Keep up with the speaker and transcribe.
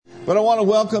But I want to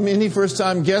welcome any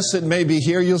first-time guests that may be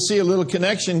here. You'll see a little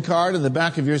connection card in the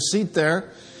back of your seat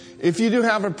there. If you do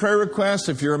have a prayer request,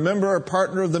 if you're a member or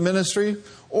partner of the ministry,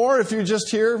 or if you're just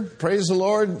here, praise the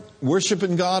Lord,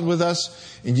 worshiping God with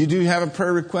us, and you do have a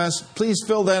prayer request, please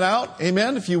fill that out.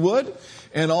 Amen, if you would.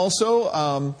 And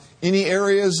also, any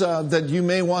areas that you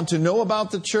may want to know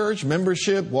about the church,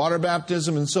 membership, water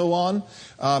baptism, and so on,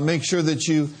 make sure that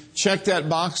you check that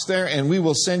box there, and we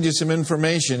will send you some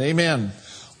information. Amen.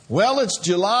 Well, it's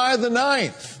July the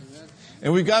 9th,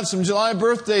 and we've got some July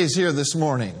birthdays here this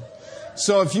morning.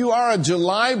 So if you are a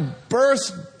July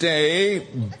birthday,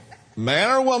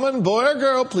 man or woman, boy or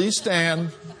girl, please stand.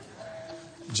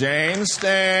 Jane,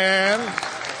 stand.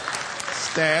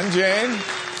 Stand, Jane.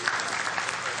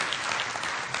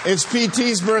 It's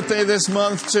PT's birthday this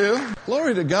month, too.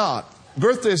 Glory to God.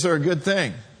 Birthdays are a good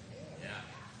thing.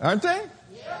 Aren't they?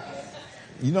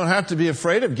 You don't have to be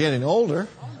afraid of getting older.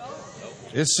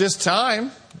 It's just time,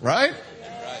 right?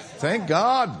 Thank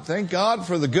God. Thank God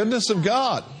for the goodness of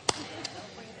God.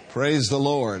 Praise the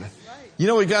Lord. You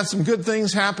know, we've got some good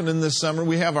things happening this summer.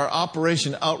 We have our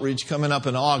Operation Outreach coming up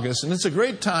in August. And it's a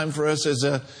great time for us as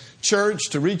a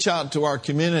church to reach out to our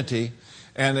community.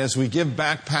 And as we give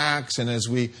backpacks and as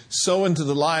we sow into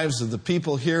the lives of the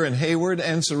people here in Hayward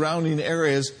and surrounding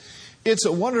areas, it's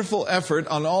a wonderful effort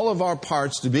on all of our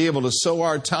parts to be able to sow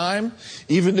our time,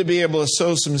 even to be able to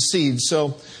sow some seeds.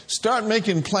 So start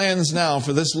making plans now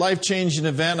for this life-changing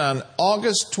event on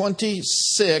August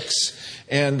 26th.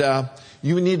 And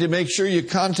you need to make sure you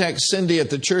contact Cindy at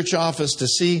the church office to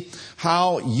see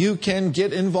how you can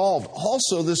get involved.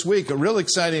 Also this week, a real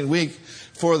exciting week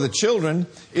for the children,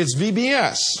 it's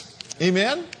VBS.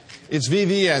 Amen? It's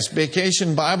VBS,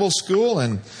 Vacation Bible School,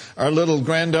 and our little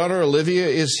granddaughter Olivia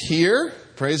is here.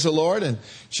 Praise the Lord. And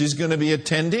she's going to be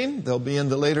attending. They'll be in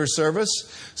the later service.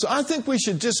 So I think we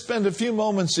should just spend a few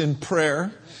moments in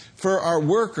prayer for our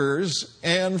workers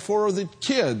and for the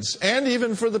kids and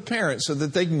even for the parents so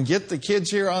that they can get the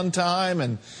kids here on time.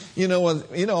 And, you know,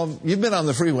 you've been on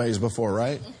the freeways before,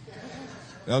 right?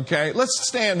 Okay, let's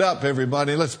stand up,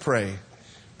 everybody. Let's pray.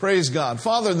 Praise God.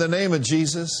 Father, in the name of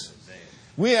Jesus,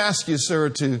 we ask you, sir,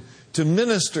 to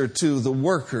minister to the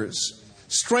workers.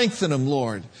 Strengthen them,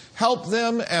 Lord. Help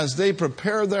them as they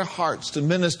prepare their hearts to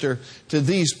minister to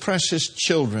these precious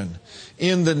children.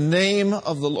 In the name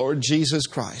of the Lord Jesus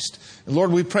Christ. And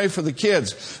Lord, we pray for the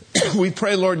kids. We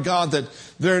pray, Lord God, that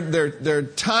their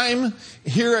time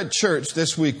here at church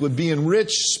this week would be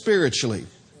enriched spiritually.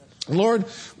 Lord,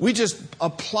 we just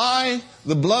apply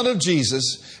the blood of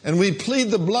Jesus and we plead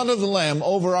the blood of the Lamb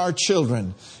over our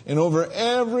children and over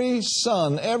every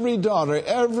son, every daughter,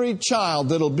 every child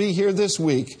that'll be here this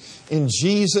week in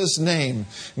Jesus' name.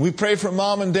 We pray for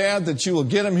mom and dad that you will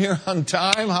get them here on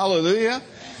time. Hallelujah.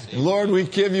 And Lord, we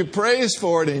give you praise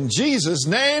for it in Jesus'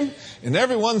 name. And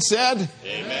everyone said,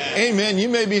 Amen. Amen. You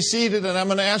may be seated, and I'm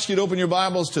going to ask you to open your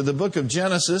Bibles to the book of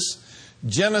Genesis.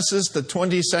 Genesis, the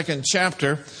 22nd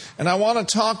chapter. And I want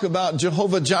to talk about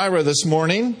Jehovah Jireh this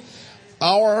morning,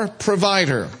 our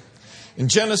provider. In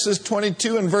Genesis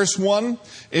 22 and verse 1,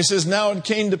 it says, Now it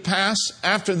came to pass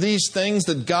after these things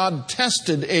that God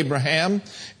tested Abraham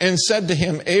and said to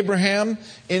him, Abraham,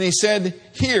 and he said,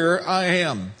 Here I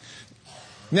am.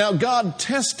 Now God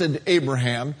tested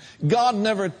Abraham. God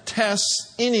never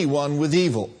tests anyone with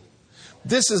evil.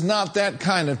 This is not that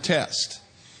kind of test.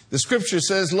 The scripture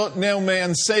says, Let no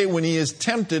man say when he is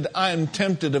tempted, I am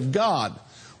tempted of God.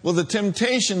 Well, the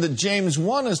temptation that James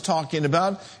 1 is talking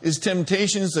about is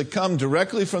temptations that come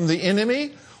directly from the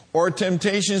enemy or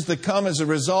temptations that come as a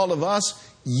result of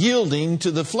us yielding to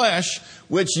the flesh,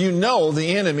 which you know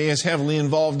the enemy is heavily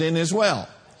involved in as well.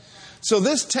 So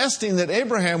this testing that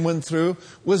Abraham went through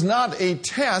was not a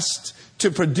test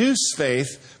to produce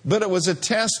faith, but it was a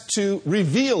test to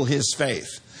reveal his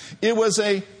faith. It was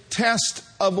a test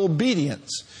of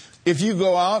obedience. If you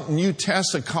go out and you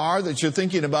test a car that you're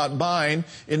thinking about buying,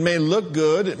 it may look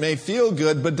good, it may feel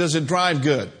good, but does it drive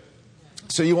good?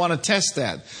 So you want to test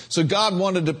that. So God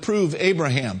wanted to prove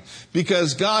Abraham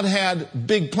because God had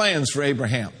big plans for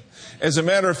Abraham. As a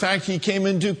matter of fact, he came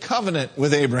into covenant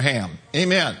with Abraham.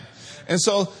 Amen. And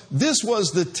so this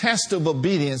was the test of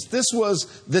obedience. This was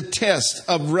the test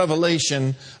of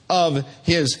revelation of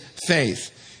his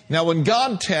faith. Now, when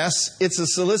God tests, it's a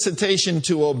solicitation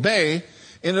to obey,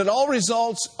 and it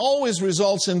always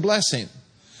results in blessing.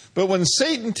 But when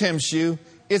Satan tempts you,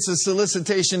 it's a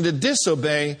solicitation to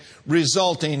disobey,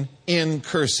 resulting in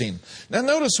cursing. Now,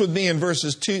 notice with me in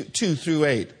verses 2 through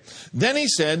 8. Then he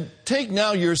said, Take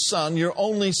now your son, your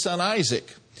only son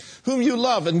Isaac, whom you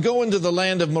love, and go into the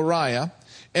land of Moriah,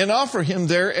 and offer him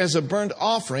there as a burnt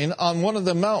offering on one of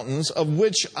the mountains of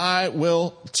which I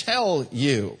will tell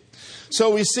you.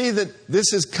 So we see that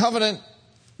this is covenant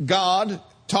God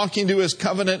talking to his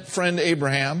covenant friend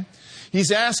Abraham.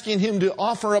 He's asking him to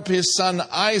offer up his son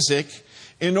Isaac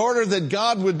in order that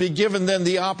God would be given then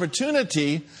the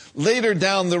opportunity later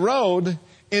down the road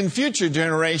in future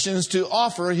generations to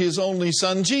offer his only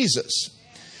son Jesus.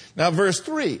 Now verse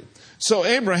 3. So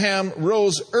Abraham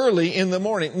rose early in the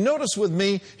morning. Notice with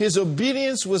me, his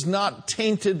obedience was not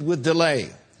tainted with delay.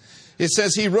 It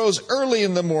says he rose early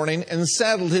in the morning and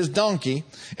saddled his donkey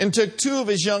and took 2 of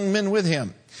his young men with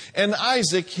him and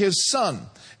Isaac his son.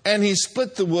 And he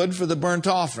split the wood for the burnt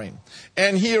offering.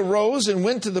 And he arose and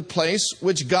went to the place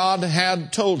which God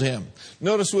had told him.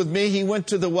 Notice with me, he went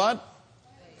to the what?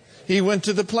 He went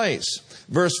to the place.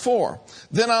 Verse 4.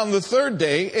 Then on the 3rd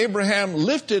day, Abraham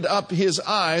lifted up his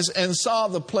eyes and saw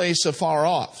the place afar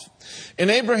off. And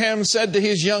Abraham said to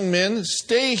his young men,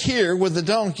 stay here with the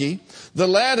donkey. The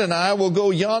lad and I will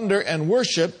go yonder and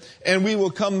worship, and we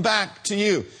will come back to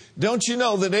you. Don't you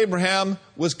know that Abraham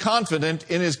was confident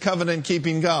in his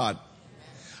covenant-keeping God?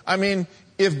 I mean,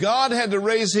 if God had to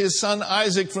raise his son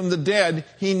Isaac from the dead,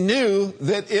 he knew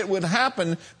that it would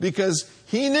happen because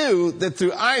he knew that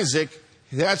through Isaac,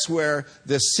 that's where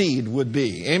the seed would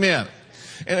be. Amen.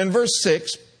 And in verse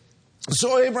 6,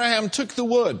 so Abraham took the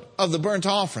wood of the burnt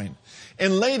offering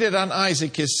and laid it on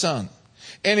Isaac his son.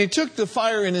 And he took the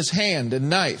fire in his hand and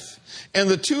knife. And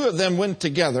the 2 of them went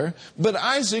together. But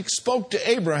Isaac spoke to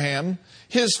Abraham,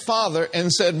 his father,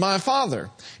 and said, my father.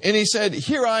 And he said,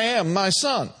 here I am, my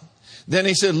son. Then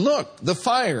he said, look, the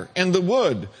fire and the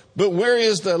wood, but where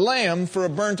is the lamb for a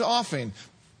burnt offering?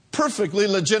 Perfectly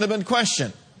legitimate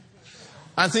question.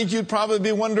 I think you'd probably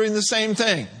be wondering the same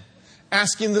thing,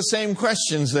 asking the same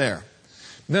questions there.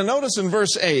 Now notice in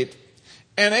verse 8,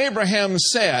 and Abraham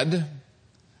said,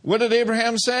 what did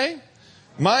Abraham say?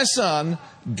 My son,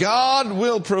 God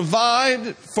will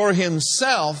provide for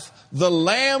himself the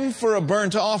lamb for a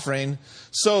burnt offering.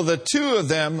 So the 2 of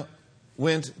them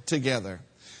went together.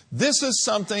 This is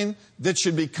something that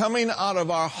should be coming out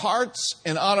of our hearts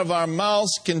and out of our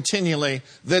mouths continually,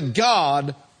 that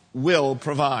God will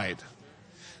provide.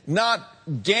 Not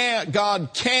God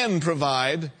can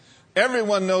provide.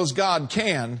 Everyone knows God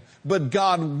can, but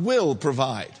God will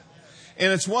provide.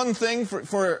 And it's one thing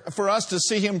for us to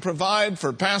see him provide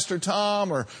for Pastor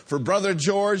Tom or for Brother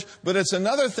George, but it's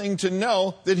another thing to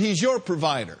know that he's your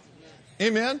provider.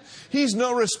 Amen? He's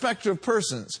no respecter of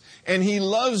persons. And he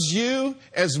loves you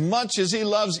as much as he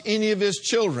loves any of his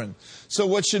children. So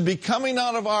what should be coming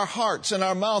out of our hearts and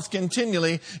our mouth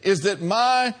continually is that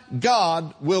my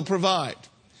God will provide.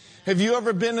 Have you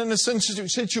ever been in a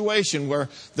situation where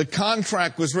the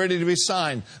contract was ready to be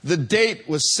signed, the date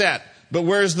was set, but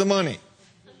where's the money?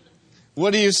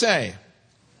 What do you say?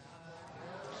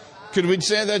 Could we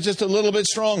say that just a little bit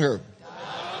stronger?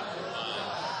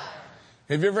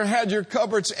 Have you ever had your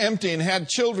cupboards empty and had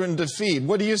children to feed?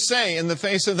 What do you say in the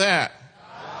face of that?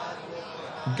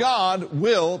 God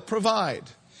will provide.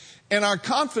 And our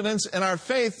confidence and our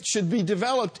faith should be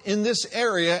developed in this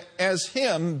area as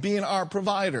him being our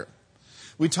provider.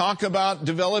 We talk about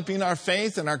developing our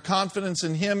faith and our confidence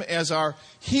in him as our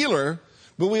healer,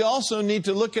 but we also need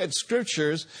to look at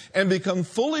scriptures and become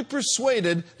fully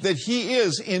persuaded that he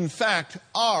is, in fact,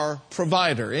 our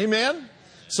provider. Amen?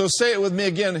 So say it with me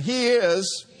again. He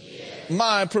is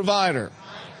my provider.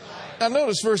 Now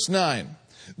notice verse 9.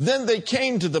 Then they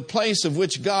came to the place of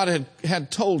which God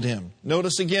had told him.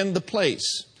 Notice again the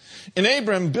place. And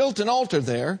Abram built an altar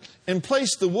there and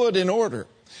placed the wood in order.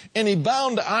 And he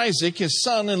bound Isaac his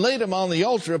son and laid him on the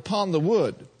altar upon the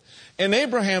wood. And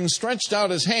Abraham stretched out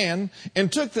his hand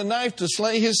and took the knife to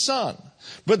slay his son.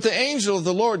 But the angel of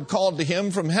the Lord called to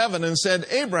him from heaven and said,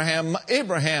 Abraham,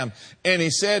 Abraham. And he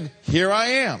said, here I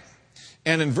am.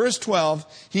 And in verse 12,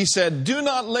 he said, do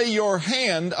not lay your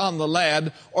hand on the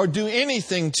lad or do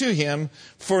anything to him,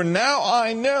 for now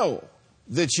I know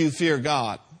that you fear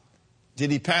God. Did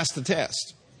he pass the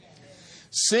test?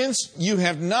 Since you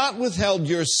have not withheld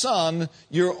your son,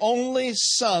 your only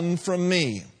son, from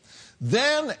me.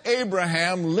 Then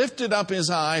Abraham lifted up his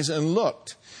eyes and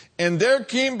looked, and there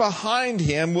came behind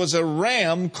him was a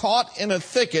ram caught in a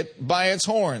thicket by its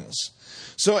horns.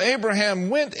 So Abraham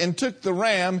went and took the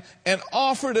ram and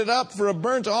offered it up for a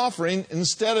burnt offering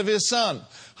instead of his son.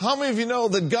 How many of you know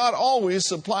that God always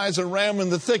supplies a ram in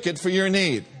the thicket for your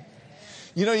need?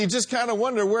 You know, you just kind of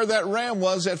wonder where that ram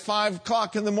was at 5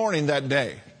 o'clock in the morning that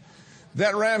day.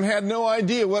 That ram had no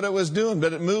idea what it was doing,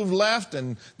 but it moved left,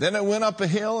 and then it went up a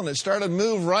hill, and it started to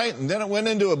move right, and then it went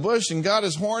into a bush and got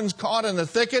his horns caught in the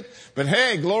thicket. But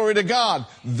hey, glory to God,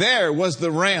 there was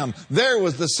the ram. There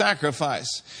was the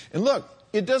sacrifice. And look,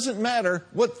 it doesn't matter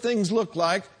what things look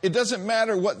like. It doesn't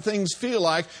matter what things feel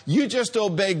like. You just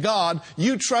obey God.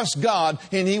 You trust God,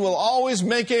 and He will always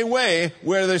make a way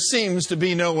where there seems to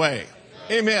be no way.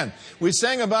 Amen. We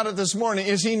sang about it this morning.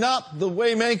 Is He not the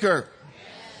way maker?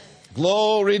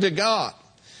 Glory to God.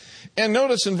 And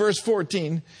notice in verse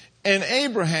 14, and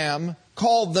Abraham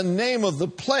called the name of the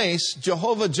place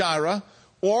Jehovah Jireh,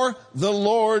 or the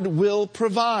Lord will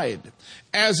provide.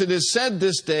 As it is said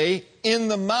this day, in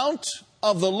the mount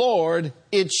of the Lord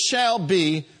it shall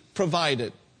be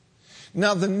provided.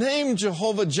 Now the name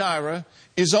Jehovah Jireh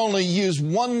is only used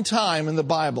one time in the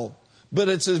Bible, but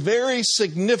it's a very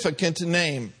significant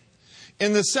name.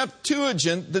 In the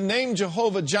Septuagint, the name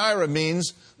Jehovah Jireh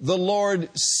means the Lord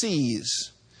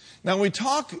sees. Now we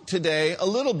talk today a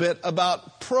little bit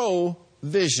about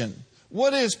provision.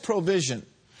 What is provision?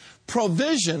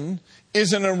 Provision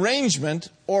is an arrangement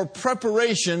or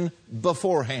preparation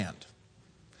beforehand.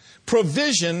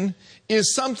 Provision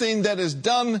is something that is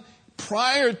done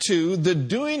prior to the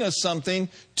doing of something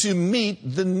to meet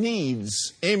the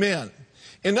needs. Amen.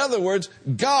 In other words,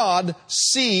 God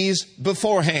sees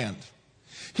beforehand.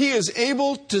 He is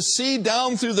able to see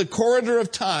down through the corridor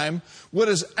of time what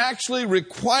is actually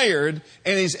required,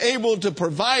 and He's able to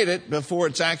provide it before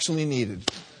it's actually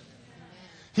needed.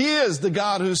 He is the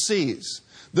God who sees.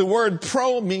 The word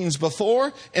pro means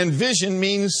before, and vision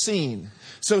means seen.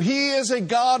 So He is a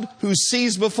God who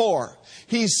sees before.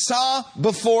 He saw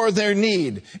before their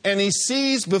need, and He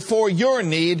sees before your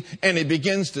need, and He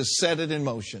begins to set it in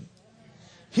motion.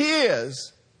 He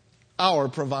is our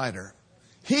provider.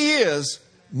 He is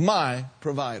my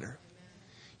provider.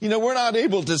 You know, we're not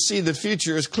able to see the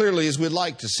future as clearly as we'd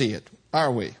like to see it, are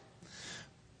we?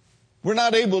 We're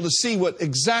not able to see what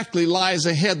exactly lies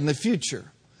ahead in the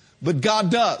future, but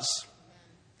God does.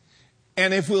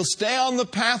 And if we'll stay on the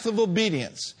path of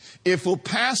obedience, if we'll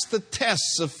pass the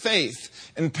tests of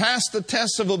faith and pass the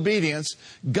tests of obedience,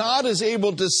 God is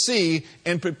able to see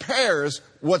and prepares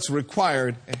what's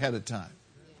required ahead of time.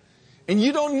 And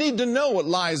you don't need to know what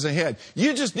lies ahead.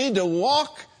 You just need to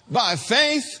walk by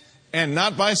faith and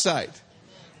not by sight.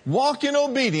 Walk in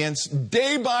obedience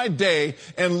day by day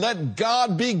and let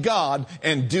God be God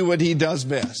and do what He does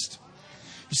best.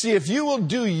 You see, if you will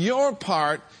do your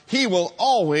part, He will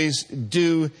always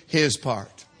do His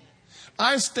part.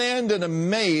 I stand and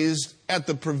amazed at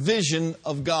the provision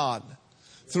of God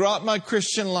throughout my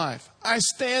Christian life. I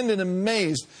stand and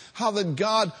amazed how that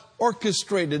God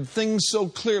orchestrated things so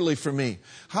clearly for me.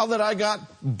 How that I got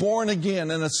born again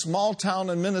in a small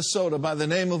town in Minnesota by the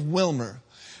name of Wilmer.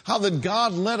 How that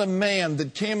God led a man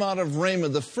that came out of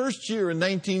Rhema the first year in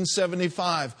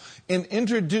 1975 and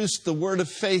introduced the word of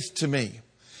faith to me.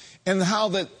 And how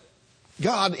that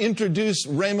God introduced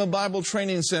Rhema Bible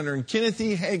Training Center and Kenneth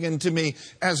E. Hagin to me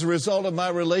as a result of my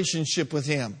relationship with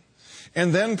him.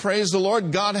 And then, praise the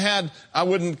Lord, God had, I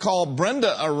wouldn't call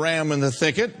Brenda a ram in the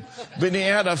thicket, but He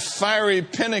had a fiery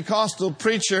Pentecostal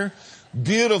preacher,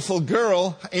 beautiful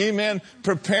girl, amen,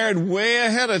 prepared way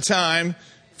ahead of time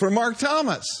for Mark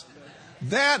Thomas.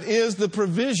 That is the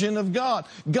provision of God.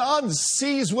 God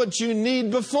sees what you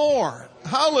need before.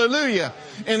 Hallelujah.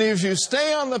 And if you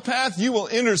stay on the path, you will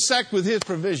intersect with His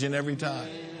provision every time.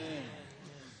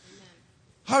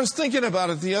 I was thinking about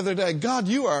it the other day. God,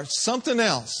 You are something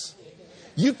else.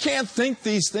 You can't think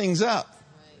these things up.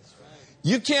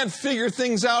 You can't figure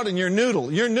things out in your noodle.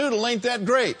 Your noodle ain't that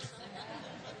great.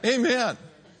 Amen.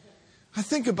 I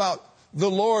think about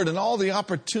the Lord and all the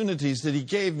opportunities that He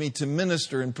gave me to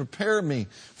minister and prepare me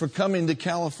for coming to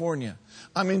California.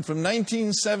 I mean, from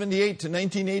 1978 to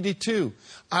 1982,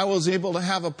 I was able to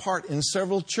have a part in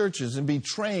several churches and be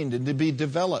trained and to be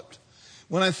developed.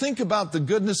 When I think about the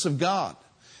goodness of God,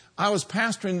 I was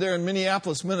pastoring there in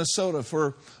Minneapolis, Minnesota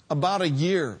for about a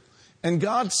year. And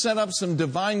God set up some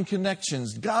divine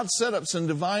connections. God set up some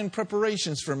divine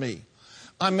preparations for me.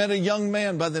 I met a young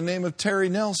man by the name of Terry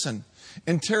Nelson.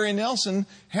 And Terry Nelson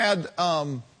had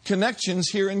connections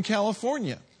here in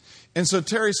California. And so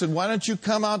Terry said, why don't you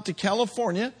come out to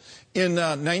California in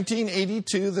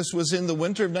 1982, this was in the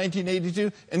winter of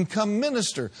 1982, and come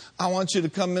minister. I want you to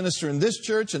come minister in this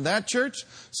church and that church.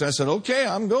 So I said, okay,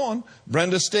 I'm going.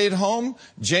 Brenda stayed home.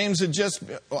 James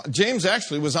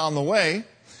actually was on the way.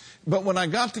 But when I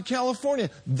got to California,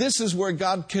 this is where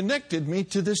God connected me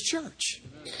to this church.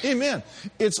 Amen.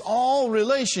 It's all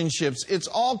relationships. It's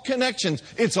all connections.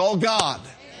 It's all God.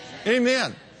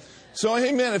 Amen. So,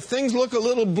 amen, if things look a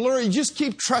little blurry, just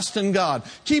keep trusting God.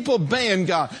 Keep obeying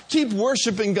God. Keep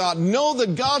worshiping God. Know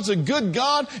that God's a good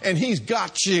God and He's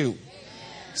got you. Amen.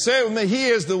 Say it with me, He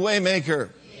is the way maker.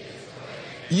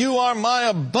 You are my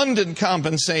abundant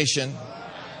compensation.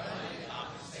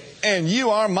 And you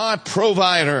are my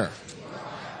provider.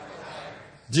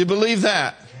 Do you believe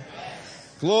that?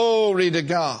 Glory to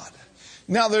God.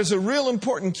 Now, there's a real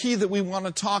important key that we want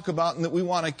to talk about and that we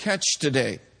want to catch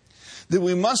today. That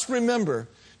we must remember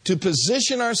to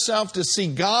position ourselves to see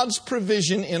God's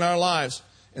provision in our lives.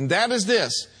 And that is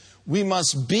this: we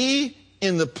must be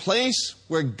in the place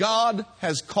where God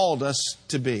has called us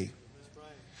to be.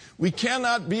 We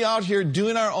cannot be out here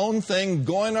doing our own thing,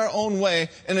 going our own way,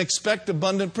 and expect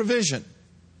abundant provision.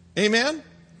 Amen?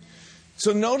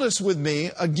 So notice with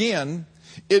me, again,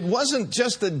 it wasn't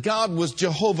just that God was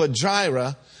Jehovah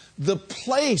Jireh. The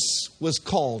place was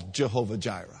called Jehovah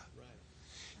Jireh.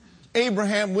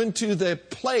 Abraham went to the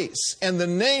place, and the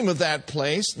name of that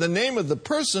place, the name of the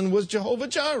person was Jehovah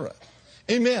Jireh.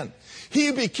 Amen.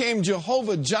 He became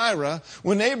Jehovah Jireh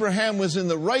when Abraham was in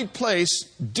the right place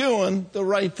doing the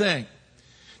right thing.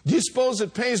 Do you suppose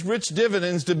it pays rich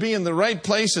dividends to be in the right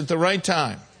place at the right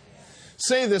time?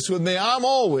 Say this with me. I'm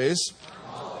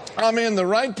in the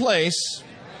right place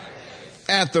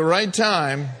at the right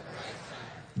time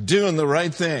doing the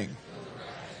right thing.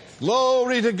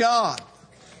 Glory to God.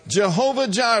 Jehovah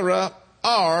Jireh,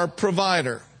 our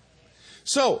provider.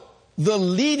 So, the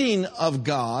leading of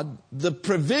God, the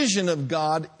provision of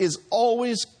God is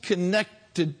always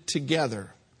connected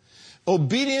together.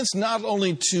 Obedience not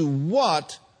only to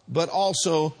what, but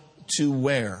also to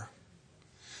where.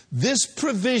 This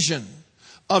provision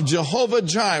of Jehovah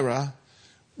Jireh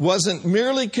wasn't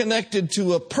merely connected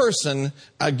to a person.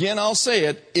 Again, I'll say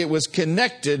it, it was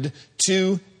connected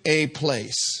to a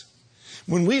place.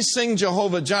 When we sing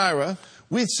Jehovah Jireh,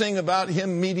 we sing about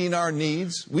Him meeting our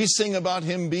needs. We sing about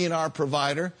Him being our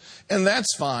provider. And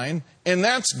that's fine. And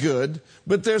that's good.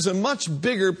 But there's a much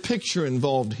bigger picture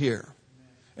involved here.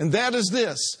 And that is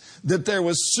this: that there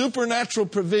was supernatural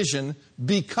provision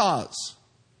because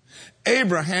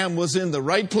Abraham was in the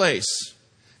right place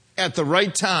at the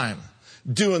right time,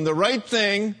 doing the right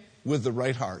thing with the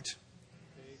right heart.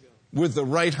 With the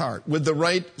right heart. With the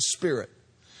right spirit.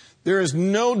 There is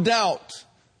no doubt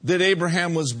that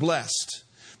Abraham was blessed.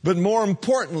 But more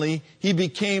importantly, he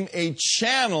became a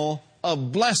channel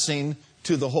of blessing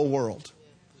to the whole world.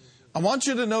 I want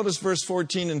you to notice verse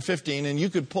 14 and 15, and you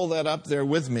could pull that up there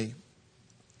with me.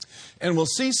 And we'll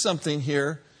see something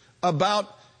here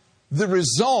about the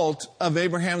result of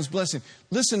Abraham's blessing.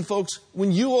 Listen, folks,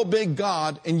 when you obey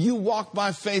God and you walk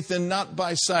by faith and not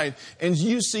by sight, and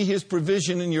you see His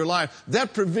provision in your life,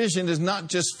 that provision is not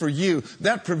just for you.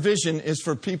 That provision is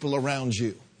for people around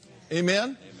you. Amen?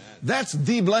 Amen. That's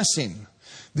the blessing.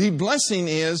 The blessing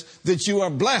is that you are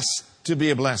blessed to be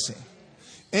a blessing.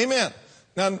 Amen.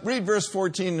 Now read verse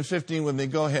 14 and 15 with me.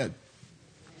 Go ahead.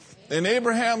 And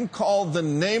Abraham called the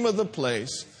name of the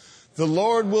place, "The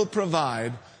Lord will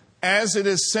provide, as it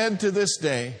is said to this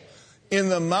day, in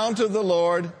the mount of the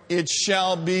Lord it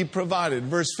shall be provided."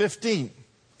 Verse 15.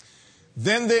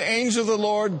 Then the angel of the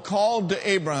Lord called to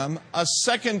Abraham a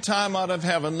second time out of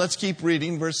heaven. Let's keep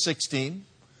reading. Verse 16.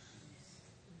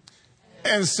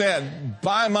 And said,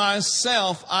 "By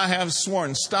myself I have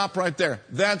sworn." Stop right there.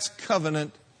 That's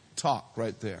covenant talk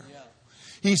right there.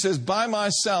 He says, "By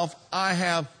myself I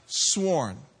have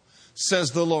sworn,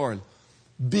 says the Lord,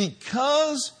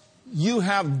 because you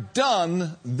have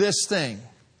done this thing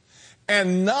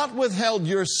and not withheld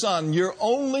your son, your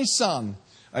only son."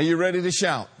 Are you ready to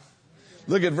shout?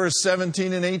 Look at verse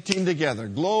 17 and 18 together.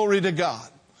 Glory to God.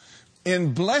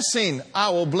 "In blessing I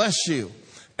will bless you,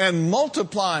 and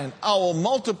multiplying I will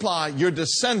multiply your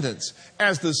descendants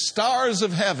as the stars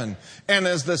of heaven and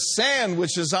as the sand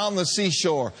which is on the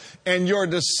seashore. And your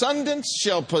descendants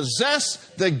shall possess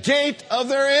the gate of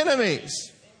their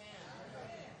enemies."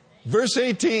 Verse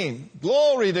 18,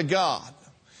 glory to God.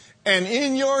 "And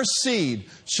in your seed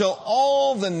shall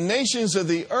all the nations of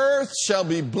the earth shall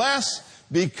be blessed,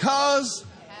 because..."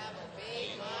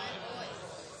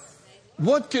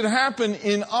 What could happen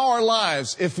in our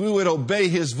lives if we would obey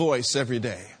His voice every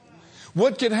day?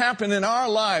 What could happen in our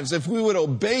lives if we would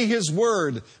obey His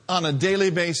word on a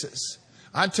daily basis?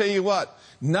 I tell you what,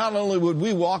 not only would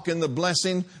we walk in the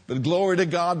blessing, but glory to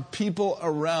God, people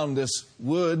around us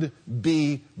would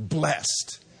be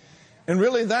blessed. And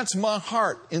really, that's my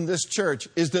heart in this church,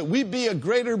 is that we be a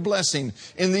greater blessing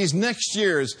in these next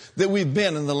years than we've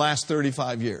been in the last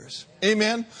 35 years.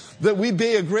 Amen? That we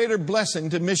be a greater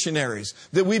blessing to missionaries.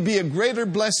 That we be a greater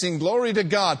blessing, glory to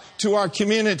God, to our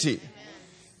community.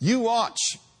 You watch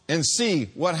and see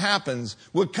what happens,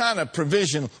 what kind of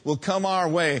provision will come our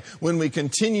way when we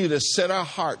continue to set our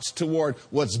hearts toward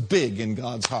what's big in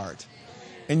God's heart.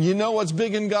 And you know what's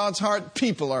big in God's heart?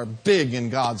 People are big in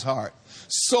God's heart.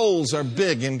 Souls are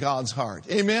big in God's heart.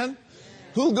 Amen?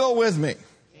 Who'll go with me?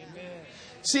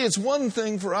 See, it's one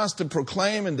thing for us to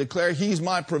proclaim and declare He's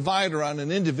my provider on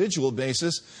an individual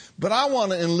basis, but I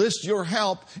want to enlist your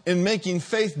help in making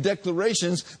faith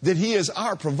declarations that He is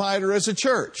our provider as a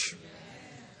church.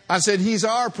 I said He's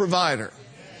our provider.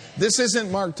 This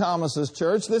isn't Mark Thomas's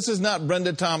church. This is not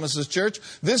Brenda Thomas's church.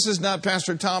 This is not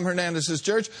Pastor Tom Hernandez's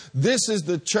church. This is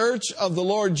the church of the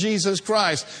Lord Jesus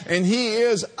Christ, and He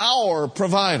is our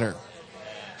provider.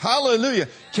 Hallelujah.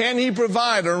 Can He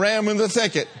provide a ram in the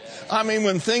thicket? I mean,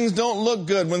 when things don't look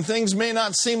good, when things may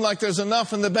not seem like there's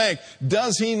enough in the bank,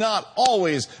 does He not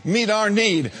always meet our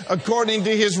need according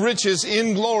to His riches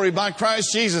in glory by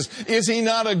Christ Jesus? Is He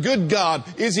not a good God?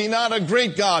 Is He not a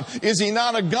great God? Is He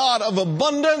not a God of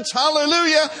abundance?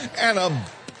 Hallelujah. And a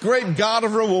great God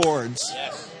of rewards.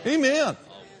 Yes. Amen.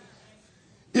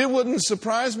 It wouldn't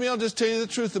surprise me. I'll just tell you the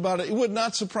truth about it. It would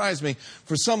not surprise me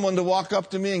for someone to walk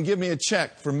up to me and give me a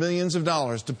check for millions of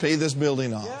dollars to pay this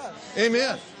building off. Yeah.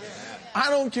 Amen. I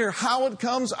don't care how it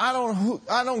comes. I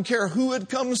don't care who it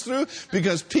comes through,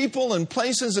 because people and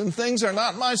places and things are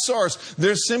not my source.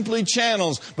 They're simply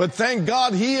channels. But thank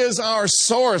God He is our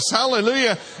source.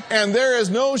 Hallelujah. And there is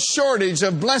no shortage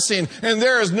of blessing, and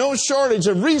there is no shortage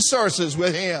of resources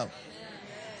with Him.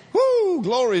 Woo!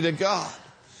 Glory to God.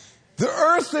 The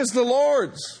earth is the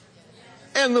Lord's,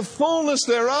 and the fullness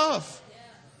thereof.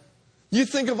 You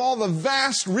think of all the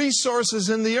vast resources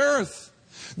in the earth.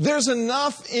 There's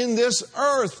enough in this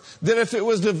earth that if it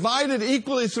was divided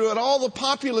equally throughout all the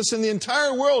populace in the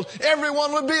entire world,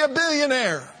 everyone would be a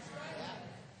billionaire.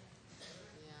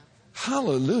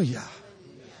 Hallelujah.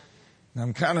 Now,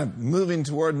 I'm kind of moving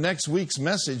toward next week's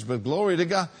message, but glory to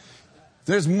God.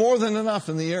 There's more than enough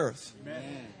in the earth.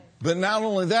 But not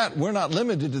only that, we're not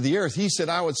limited to the earth. He said,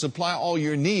 I would supply all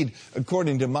your need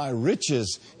according to my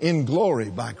riches in glory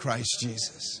by Christ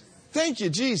Jesus. Thank you,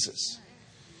 Jesus.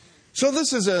 So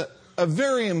this is a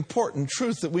very important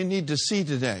truth that we need to see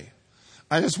today.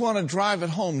 I just want to drive it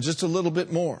home just a little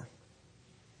bit more.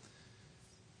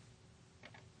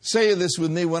 Say this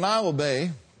with me. When I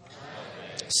obey,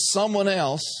 someone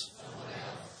else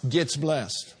gets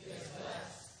blessed.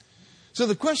 So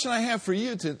the question I have for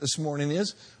you this morning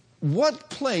is, what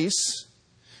place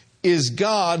is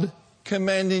God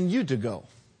commanding you to go?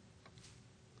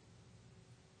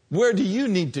 Where do you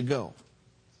need to go?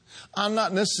 I'm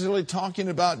not necessarily talking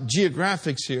about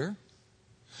geographics here,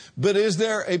 but is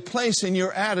there a place in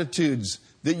your attitudes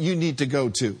that you need to go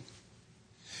to?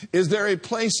 Is there a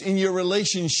place in your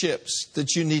relationships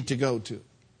that you need to go to?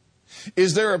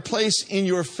 Is there a place in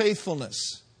your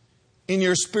faithfulness, in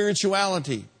your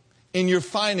spirituality, in your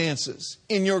finances,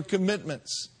 in your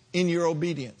commitments, in your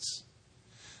obedience?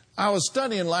 I was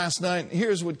studying last night.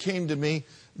 Here's what came to me.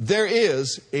 There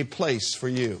is a place for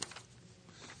you.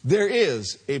 There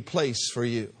is a place for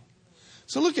you.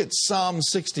 So look at Psalm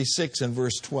 66 and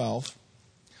verse 12.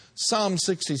 Psalm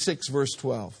 66 verse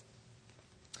 12.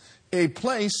 A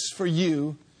place for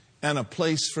you and a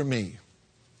place for me.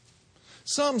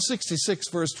 Psalm 66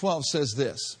 verse 12 says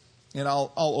this. And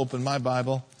I'll open my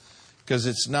Bible because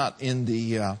it's not in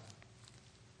the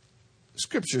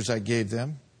scriptures I gave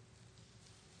them.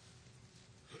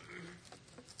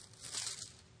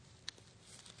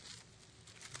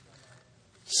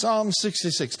 Psalm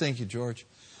 66. Thank you, George.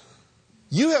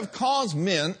 You have caused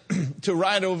men to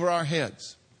ride over our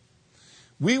heads.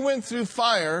 We went through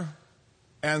fire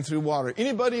and through water.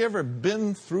 Anybody ever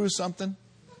been through something?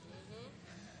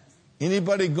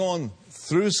 Anybody going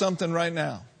through something right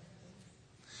now?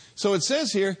 So it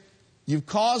says here, you've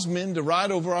caused men to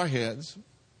ride over our heads.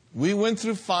 We went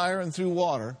through fire and through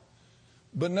water.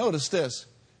 But notice this.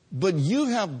 But you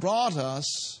have brought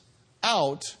us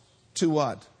out to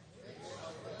what?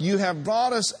 You have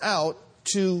brought us out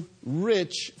to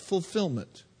rich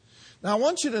fulfillment. Now I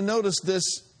want you to notice this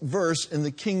verse in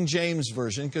the King James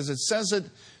Version because it says it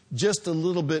just a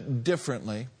little bit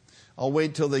differently. I'll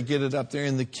wait till they get it up there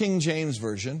in the King James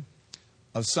Version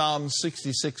of Psalm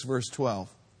 66 verse 12.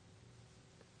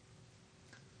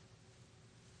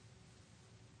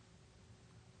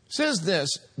 It says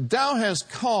this, Thou hast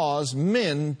caused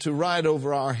men to ride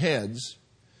over our heads.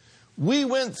 We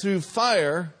went through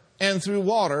fire and through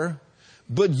water,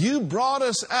 but you brought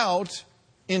us out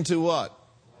into what?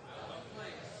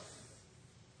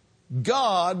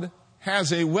 God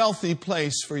has a wealthy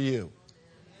place for you.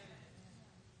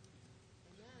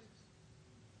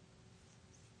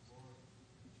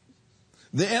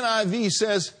 The NIV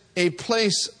says a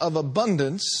place of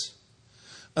abundance.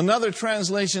 Another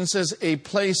translation says a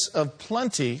place of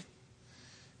plenty.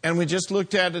 And we just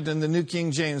looked at it in the New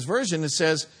King James Version. It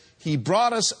says, He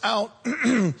brought us out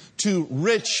to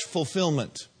rich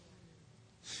fulfillment.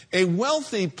 A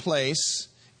wealthy place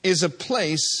is a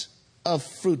place of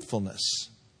fruitfulness.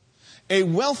 A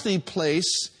wealthy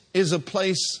place is a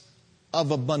place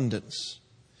of abundance.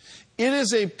 It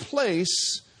is a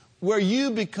place where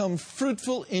you become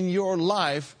fruitful in your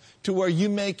life to where you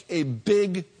make a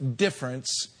big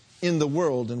difference in the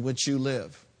world in which you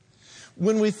live.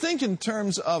 When we think in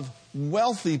terms of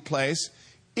wealthy place,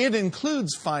 it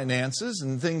includes finances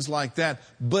and things like that,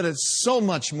 but it's so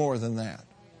much more than that.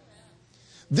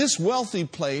 This wealthy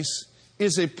place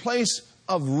is a place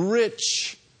of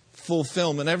rich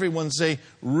fulfillment. Everyone say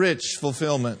rich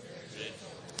fulfillment.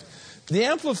 The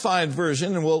Amplified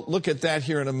Version, and we'll look at that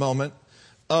here in a moment,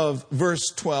 of verse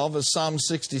 12 of Psalm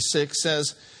 66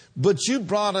 says, But you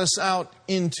brought us out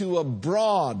into a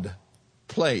broad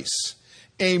place,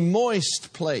 a moist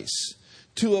place,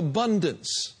 to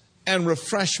abundance and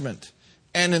refreshment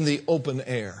and in the open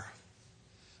air.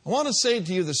 I want to say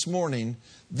to you this morning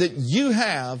that you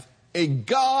have a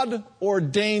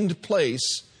God-ordained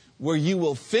place where you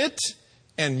will fit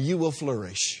and you will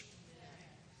flourish.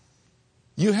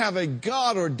 You have a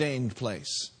God-ordained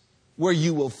place where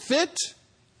you will fit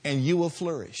and you will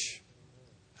flourish.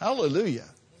 Hallelujah.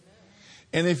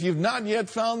 And if you've not yet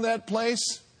found that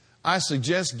place, I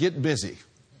suggest get busy.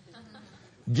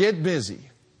 Get busy.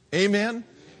 Amen?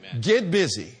 Amen. Get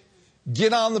busy.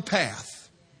 Get on the path.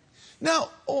 Now,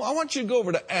 I want you to go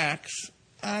over to Acts.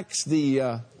 Acts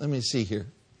let me see here.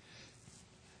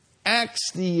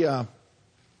 Acts the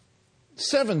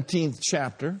 17th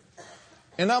chapter.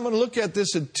 And I'm going to look at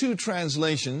this in two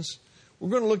translations. We're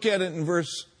going to look at it in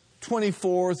verse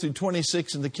 24 through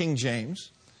 26 in the King James.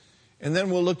 And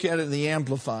then we'll look at it in the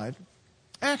Amplified.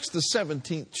 Acts the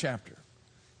 17th chapter.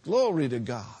 Glory to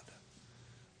God.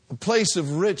 A place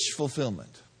of rich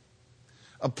fulfillment.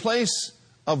 A place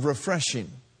of refreshing.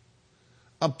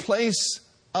 A place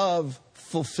of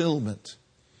fulfillment.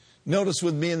 Notice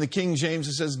with me in the King James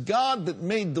it says, God that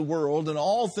made the world and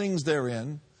all things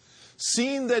therein,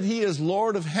 seeing that He is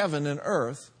Lord of heaven and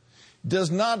earth,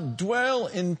 does not dwell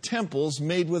in temples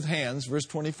made with hands, verse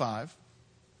 25.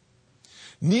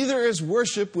 Neither is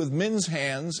worship with men's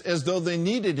hands as though they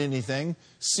needed anything,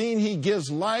 seeing He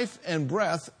gives life and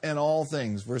breath and all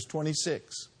things, verse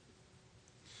 26.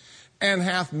 And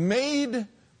hath made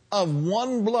of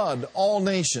one blood all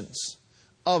nations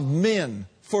of men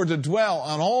for to dwell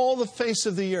on all the face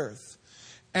of the earth,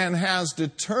 and has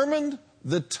determined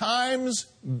the times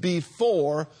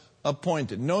before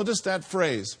appointed. Notice that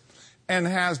phrase. And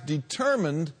has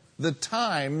determined the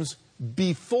times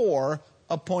before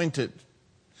appointed.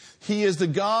 He is the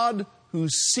God who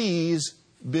sees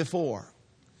before.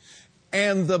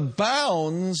 And the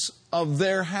bounds of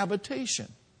their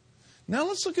habitation. Now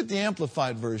let's look at the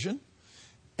Amplified Version.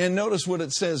 And notice what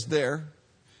it says there.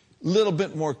 A little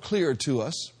bit more clear to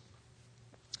us.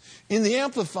 In the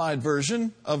Amplified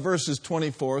Version of verses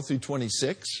 24 through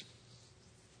 26,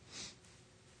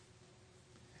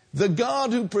 the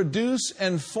God who produced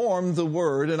and formed the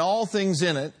Word and all things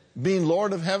in it, being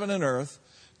Lord of heaven and earth,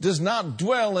 does not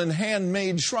dwell in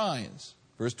handmade shrines.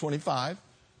 Verse 25.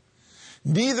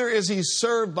 Neither is He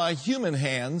served by human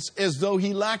hands as though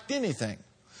He lacked anything.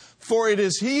 For it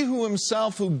is He who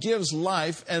Himself who gives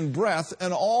life and breath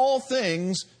and all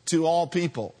things to all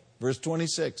people. Verse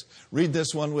 26. Read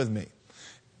this one with me.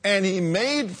 And He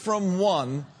made from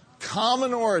one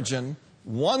common origin,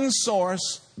 one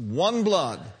source, one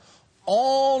blood,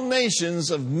 all nations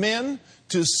of men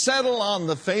to settle on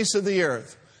the face of the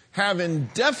earth, having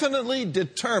definitely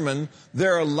determined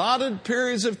their allotted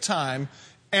periods of time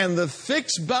and the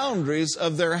fixed boundaries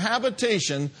of their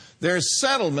habitation, their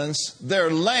settlements,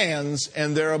 their lands,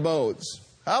 and their abodes.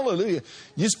 Hallelujah.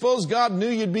 You suppose God knew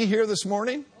you'd be here this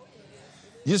morning?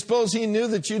 You suppose He knew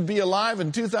that you'd be alive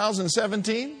in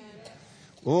 2017?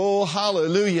 Oh,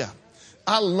 hallelujah.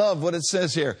 I love what it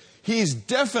says here. He's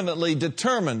definitely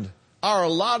determined our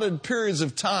allotted periods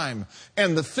of time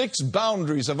and the fixed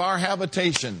boundaries of our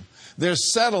habitation, their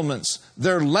settlements,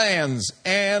 their lands,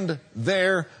 and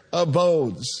their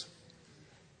abodes.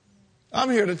 I'm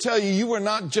here to tell you, you were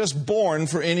not just born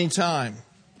for any time.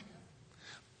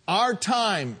 Our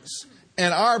times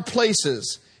and our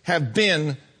places have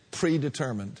been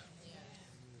predetermined.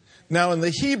 Now in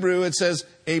the Hebrew it says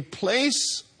a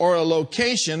place or a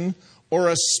location or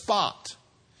a spot.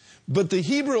 But the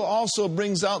Hebrew also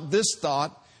brings out this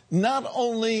thought, not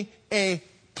only a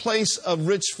place of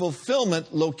rich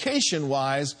fulfillment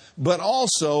location-wise, but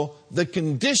also the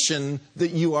condition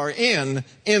that you are in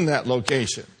that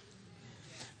location.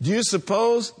 Do you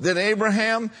suppose that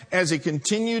Abraham, as he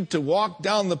continued to walk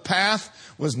down the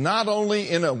path, was not only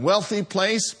in a wealthy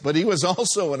place, but he was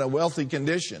also in a wealthy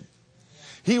condition?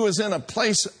 He was in a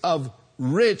place of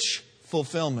rich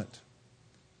fulfillment.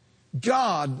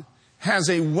 God has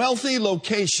a wealthy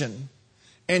location,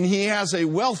 and He has a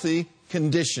wealthy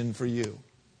condition for you.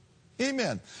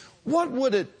 Amen. What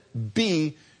would it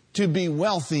be to be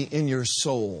wealthy in your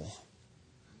soul?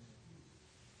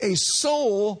 A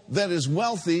soul that is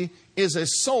wealthy is a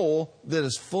soul that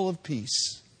is full of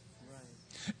peace.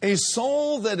 A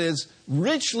soul that is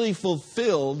richly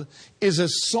fulfilled is a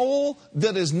soul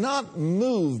that is not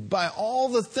moved by all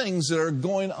the things that are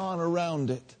going on around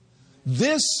it.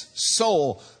 This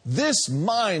soul, this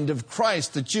mind of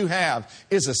Christ that you have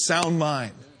is a sound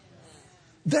mind.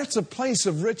 That's a place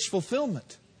of rich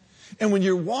fulfillment. And when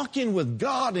you're walking with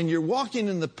God and you're walking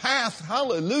in the path,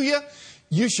 hallelujah,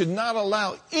 you should not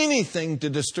allow anything to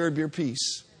disturb your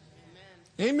peace.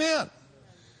 Amen.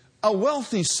 A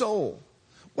wealthy soul.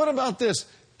 What about this?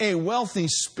 A wealthy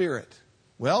spirit.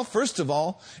 Well, first of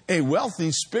all, a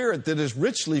wealthy spirit that is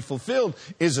richly fulfilled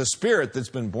is a spirit that's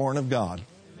been born of God.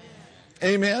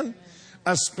 Amen.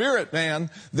 A spirit, man,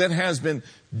 that has been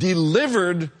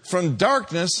delivered from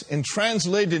darkness and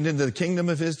translated into the kingdom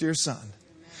of His dear Son.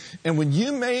 And when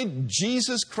you made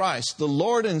Jesus Christ the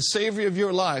Lord and Savior of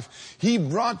your life, He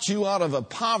brought you out of a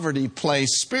poverty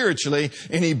place spiritually,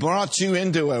 and He brought you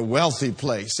into a wealthy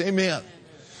place. Amen.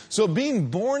 So being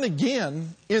born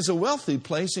again is a wealthy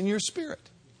place in your spirit.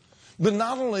 But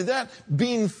not only that,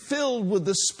 being filled with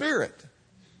the Spirit,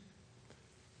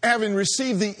 having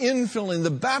received the infilling,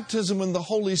 the baptism in the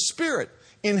Holy Spirit,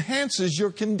 enhances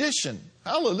your condition.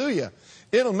 Hallelujah.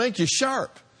 It'll make you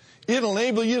sharp. It'll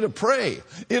enable you to pray.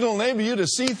 It'll enable you to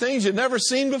see things you've never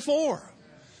seen before.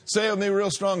 Say with me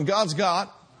real strong, God's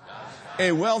got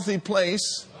a wealthy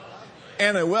place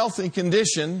and a wealthy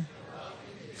condition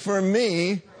for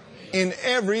me in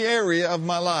every area of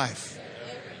my life.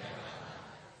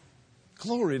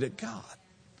 Glory to God.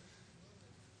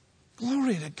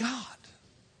 Glory to God.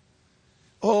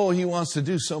 Oh, He wants to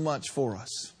do so much for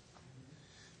us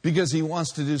because He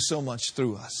wants to do so much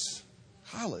through us.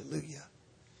 Hallelujah.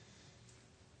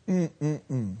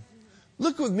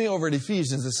 Look with me over at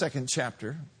Ephesians, the 2nd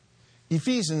chapter.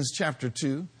 Ephesians chapter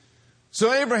 2.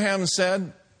 So Abraham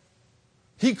said,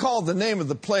 he called the name of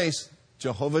the place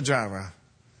Jehovah Jireh,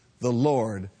 the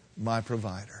Lord my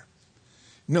provider.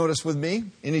 Notice with me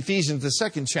in Ephesians, the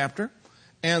 2nd chapter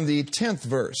and the 10th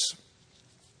verse.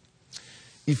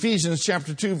 Ephesians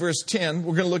chapter 2, verse 10.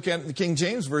 We're going to look at it in the King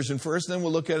James Version first, then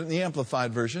we'll look at it in the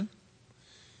Amplified Version.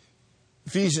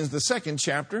 Ephesians, the 2nd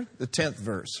chapter, the 10th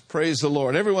verse. Praise the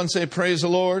Lord. Everyone say, praise the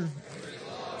Lord. Praise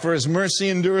the Lord. For His mercy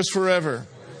endures forever.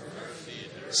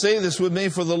 Say this with me,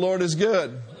 for the Lord is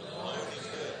good.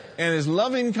 And His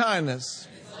loving kindness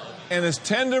and His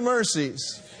tender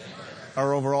mercies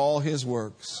are over all His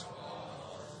works.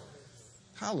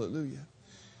 Hallelujah.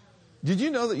 Did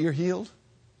you know that you're healed?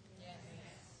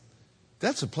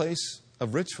 That's a place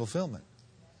of rich fulfillment.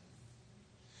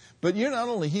 But you're not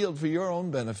only healed for your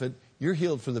own benefit, you're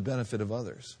healed for the benefit of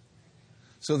others.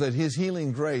 So that His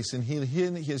healing grace and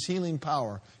His healing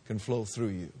power can flow through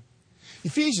you.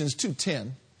 Ephesians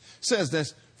 2:10 says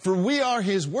this, for we are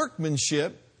His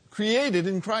workmanship created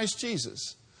in Christ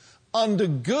Jesus, unto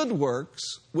good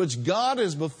works, which God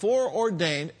has before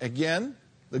ordained, again,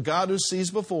 the God who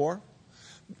sees before,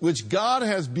 which God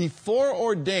has before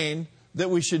ordained that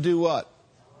we should do what?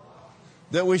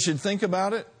 That we should think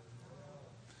about it?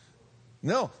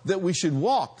 No, that we should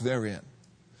walk therein.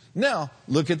 Now,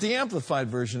 look at the Amplified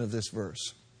Version of this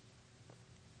verse.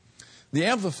 The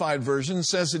Amplified Version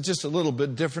says it just a little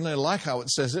bit differently. I like how it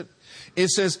says it. It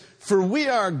says, for we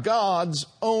are God's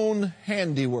own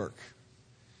handiwork.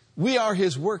 We are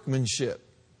His workmanship.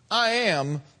 I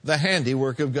am the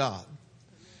handiwork of God.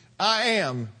 I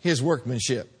am His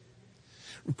workmanship.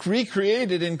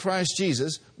 Recreated in Christ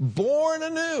Jesus, born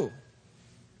anew.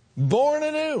 Born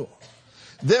anew.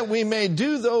 That we may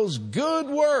do those good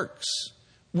works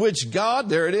which God,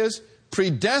 there it is,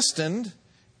 predestined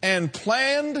and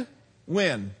planned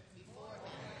when?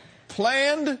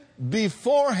 Planned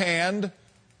beforehand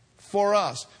for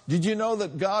us. Did you know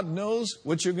that God knows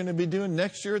what you're going to be doing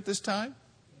next year at this time?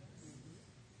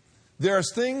 There are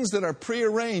things that are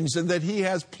prearranged and that He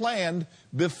has planned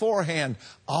beforehand.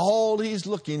 All He's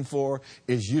looking for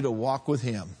is you to walk with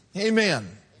Him.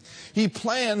 Amen. He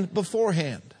planned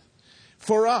beforehand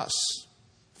for us,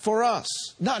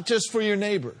 not just for your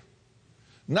neighbor,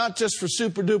 Not just for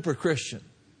super duper Christian.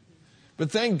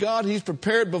 But thank God He's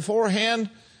prepared beforehand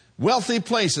wealthy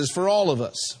places for all of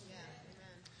us.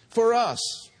 For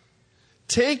us.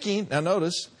 Now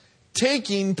notice,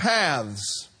 taking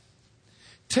paths.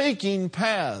 Taking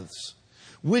paths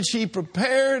which He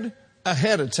prepared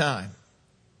ahead of time,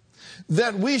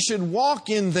 that we should walk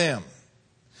in them,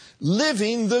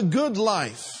 living the good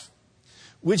life,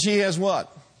 which He has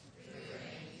what?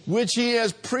 Which He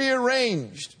has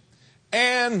prearranged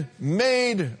and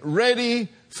made ready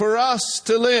for us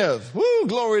to live. Woo,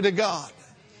 glory to God.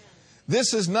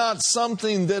 This is not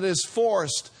something that is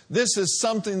forced. This is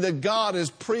something that God has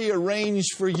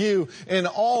prearranged for you, and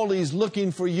all He's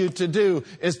looking for you to do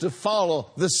is to follow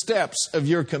the steps of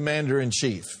your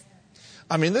Commander-in-Chief.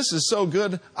 I mean, this is so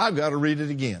good, I've got to read it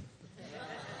again.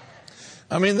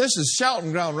 I mean, this is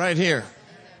shouting ground right here.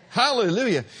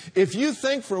 Hallelujah. If you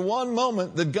think for one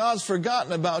moment that God's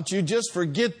forgotten about you, just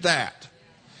forget that.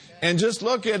 And just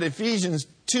look at Ephesians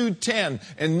 2:10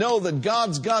 and know that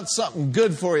God's got something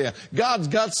good for you. God's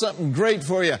got something great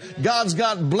for you. God's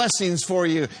got blessings for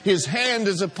you. His hand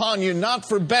is upon you, not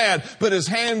for bad, but His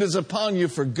hand is upon you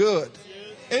for good.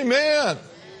 Amen.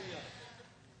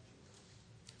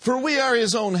 For we are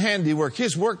His own handiwork,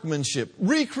 His workmanship,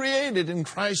 recreated in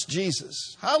Christ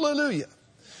Jesus. Hallelujah.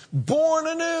 Born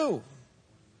anew,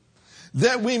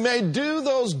 that we may do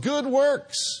those good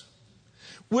works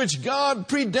which God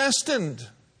predestined,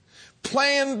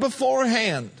 planned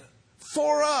beforehand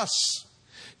for us,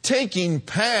 taking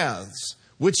paths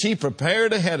which He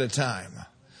prepared ahead of time,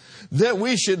 that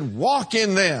we should walk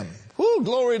in them. Woo,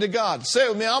 glory to God. Say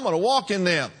with me, I'm going to walk in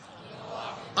them.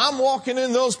 I'm walking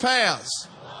in those paths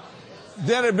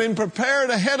that have been prepared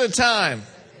ahead of time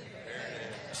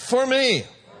for me,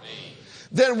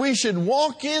 that we should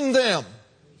walk in them.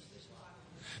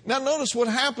 Now notice what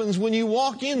happens when you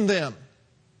walk in them.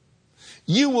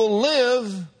 You will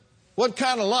live what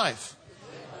kind of life?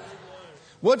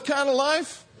 What kind of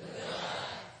life?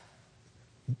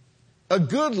 A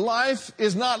good life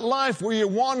is not life where you're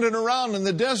wandering around in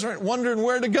the desert wondering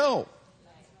where to go.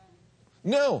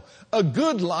 No, a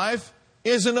good life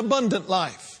is an abundant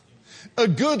life. A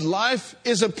good life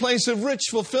is a place of rich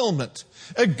fulfillment.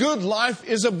 A good life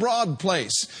is a broad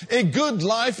place. A good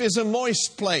life is a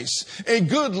moist place. A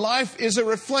good life is a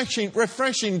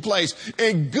refreshing place.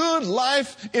 A good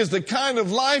life is the kind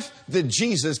of life that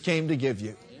Jesus came to give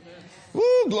you.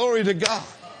 Woo, glory to God.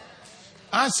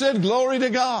 I said glory to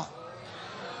God.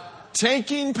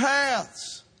 Taking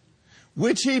paths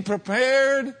which He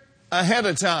prepared ahead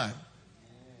of time,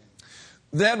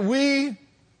 that we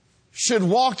should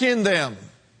walk in them.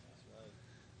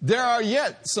 There are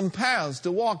yet some paths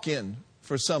to walk in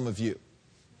for some of you.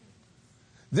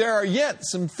 There are yet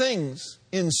some things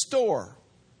in store.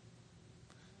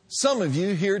 Some of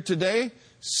you here today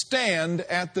stand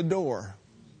at the door.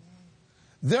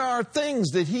 There are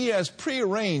things that He has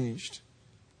prearranged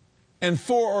and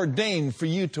foreordained for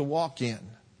you to walk in.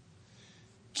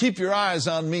 Keep your eyes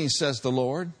on me, says the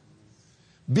Lord.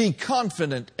 Be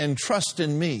confident and trust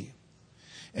in me.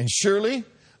 And surely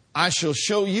I shall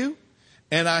show you,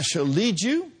 and I shall lead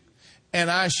you,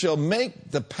 and I shall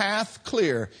make the path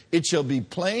clear. It shall be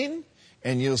plain,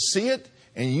 and you'll see it,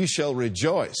 and you shall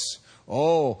rejoice.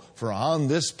 Oh, for on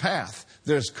this path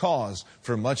there's cause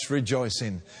for much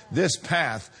rejoicing. This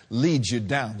path leads you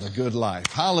down the good life.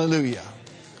 Hallelujah.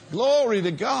 Glory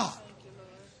to God.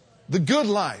 The good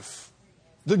life.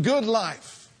 The good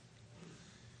life.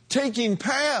 Taking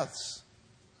paths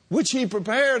which He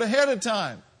prepared ahead of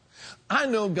time. I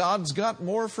know God's got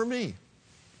more for me.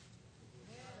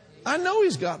 I know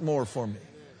He's got more for me.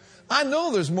 I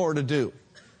know there's more to do.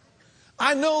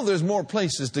 I know there's more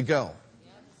places to go.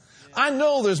 I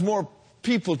know there's more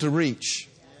people to reach.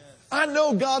 I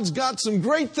know God's got some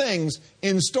great things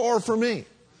in store for me.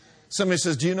 Somebody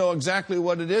says, do you know exactly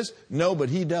what it is? No, but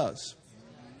He does.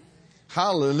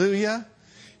 Hallelujah.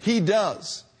 He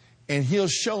does. And He'll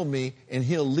show me and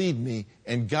He'll lead me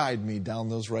and guide me down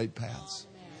those right paths.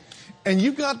 And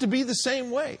you've got to be the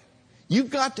same way. You've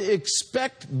got to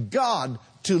expect God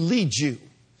to lead you.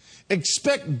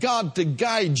 Expect God to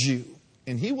guide you.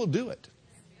 And He will do it.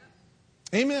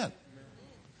 Amen.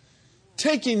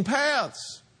 Taking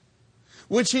paths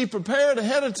which He prepared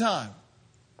ahead of time,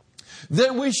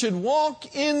 that we should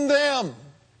walk in them,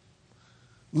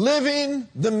 living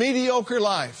the mediocre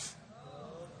life.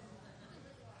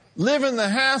 Living the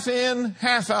half in,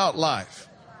 half out life.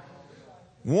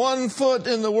 1 foot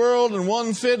in the world and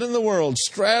 1 foot in the world,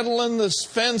 straddling the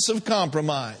fence of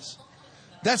compromise.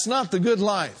 That's not the good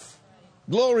life.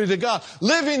 Glory to God.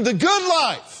 Living the good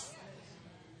life.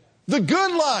 The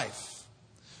good life,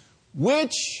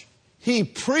 which He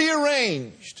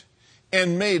prearranged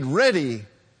and made ready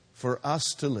for us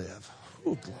to live.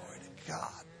 Oh, glory to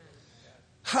God.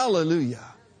 Hallelujah.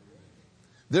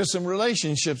 There's some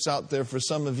relationships out there for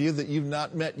some of you that you've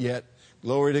not met yet.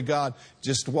 Glory to God.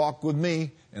 Just walk with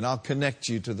me and I'll connect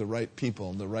you to the right people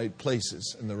and the right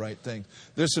places and the right things.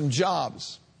 There's some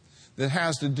jobs that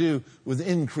has to do with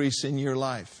increase in your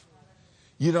life.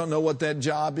 You don't know what that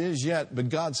job is yet, but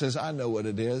God says, I know what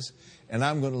it is, and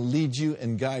I'm going to lead you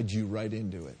and guide you right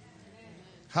into it.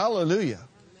 Hallelujah.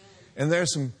 And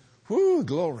there's some,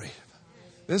 glory.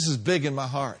 This is big in my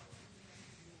heart.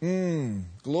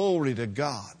 Glory to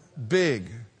God.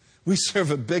 Big. We serve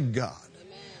a big God.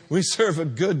 We serve a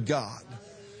good God.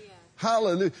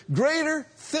 Hallelujah. Greater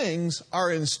things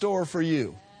are in store for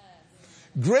you.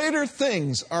 Greater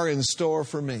things are in store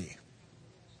for me.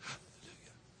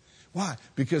 Hallelujah. Why?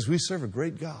 Because we serve a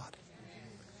great God.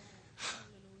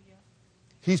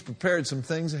 He's prepared some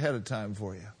things ahead of time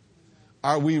for you.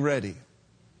 Are we ready?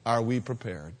 Are we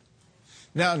prepared?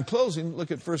 Now, in closing, look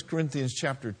at 1 Corinthians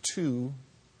chapter 2.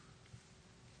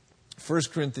 1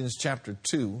 Corinthians chapter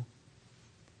 2.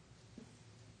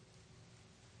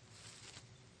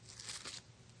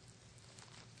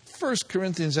 First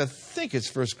Corinthians, I think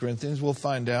it's 1 Corinthians. We'll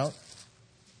find out.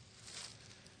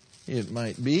 It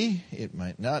might be. It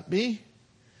might not be.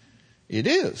 It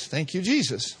is. Thank you,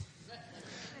 Jesus.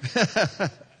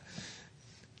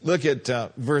 Look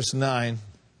at verse 9,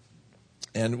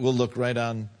 and we'll look right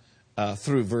on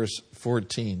through verse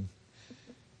 14.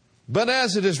 But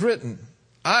as it is written,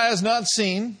 eye has not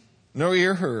seen, nor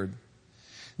ear heard,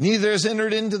 neither has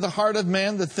entered into the heart of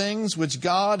man the things which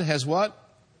God has what?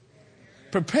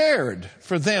 Prepared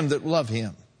for them that love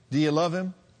Him. Do you love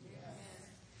Him? Yes.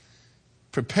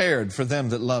 Prepared for them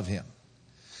that love Him.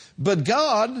 But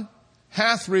God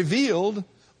hath revealed,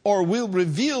 or will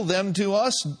reveal them to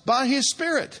us by His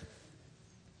Spirit.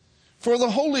 For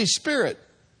the Holy Spirit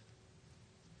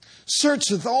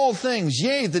searcheth all things,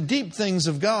 yea, the deep things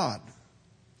of God.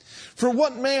 For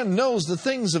what man knows the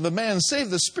things of a man, save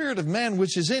the spirit of man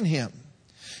which is in him?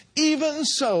 Even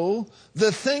so,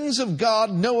 the things of God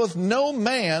knoweth no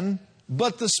man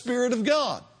but the Spirit of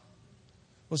God.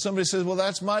 Well, somebody says, well,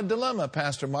 that's my dilemma,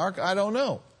 Pastor Mark. I don't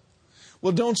know.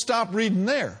 Well, don't stop reading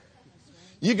there.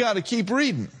 You got to keep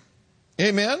reading.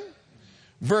 Amen?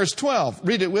 Verse 12,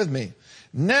 read it with me.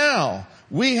 Now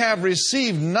we have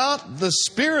received not the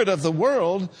spirit of the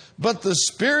world, but the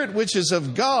Spirit which is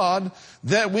of God,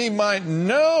 that we might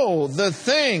know the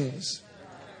things.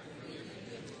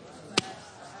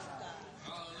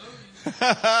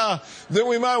 That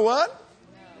we might what?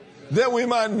 That we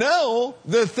might know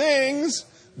the things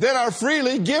that are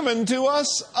freely given to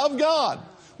us of God.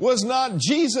 Was not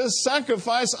Jesus'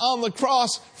 sacrifice on the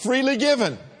cross freely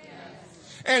given?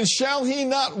 And shall He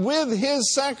not with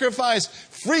His sacrifice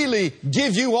freely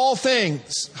give you all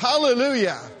things?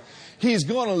 Hallelujah. He's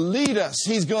going to lead us.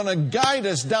 He's going to guide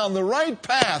us down the right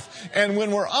path. And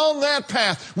when we're on that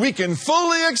path, we can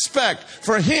fully expect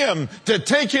for Him to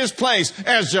take His place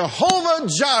as Jehovah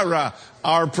Jireh,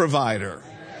 our provider.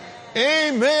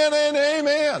 Amen and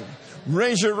amen.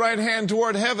 Raise your right hand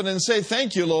toward heaven and say,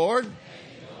 thank you, Lord,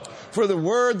 for the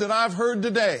word that I've heard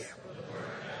today.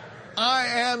 I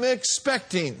am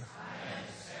expecting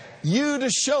you to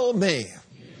show me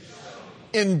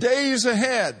in days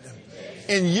ahead,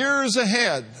 in years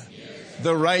ahead,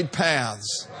 the right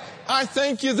paths. I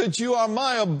thank you that you are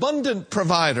my abundant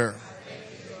provider.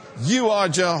 You are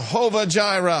Jehovah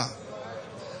Jireh.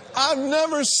 I've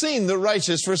never seen the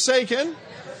righteous forsaken,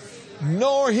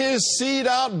 nor his seed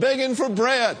out begging for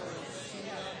bread.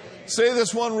 Say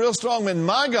this one real strong, man.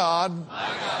 My God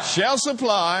shall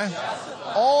supply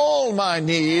all my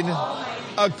need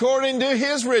according to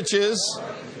His riches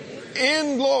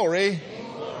in glory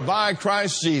by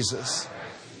Christ Jesus.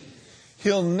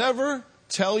 He'll never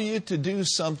tell you to do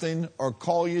something or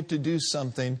call you to do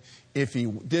something if He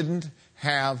didn't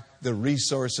have the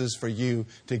resources for you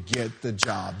to get the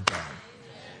job done.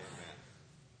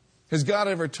 Has God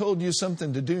ever told you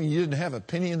something to do and you didn't have a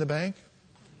penny in the bank?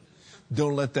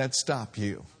 Don't let that stop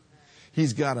you.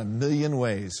 He's got a million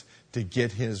ways to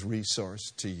get His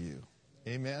resource to you.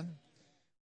 Amen.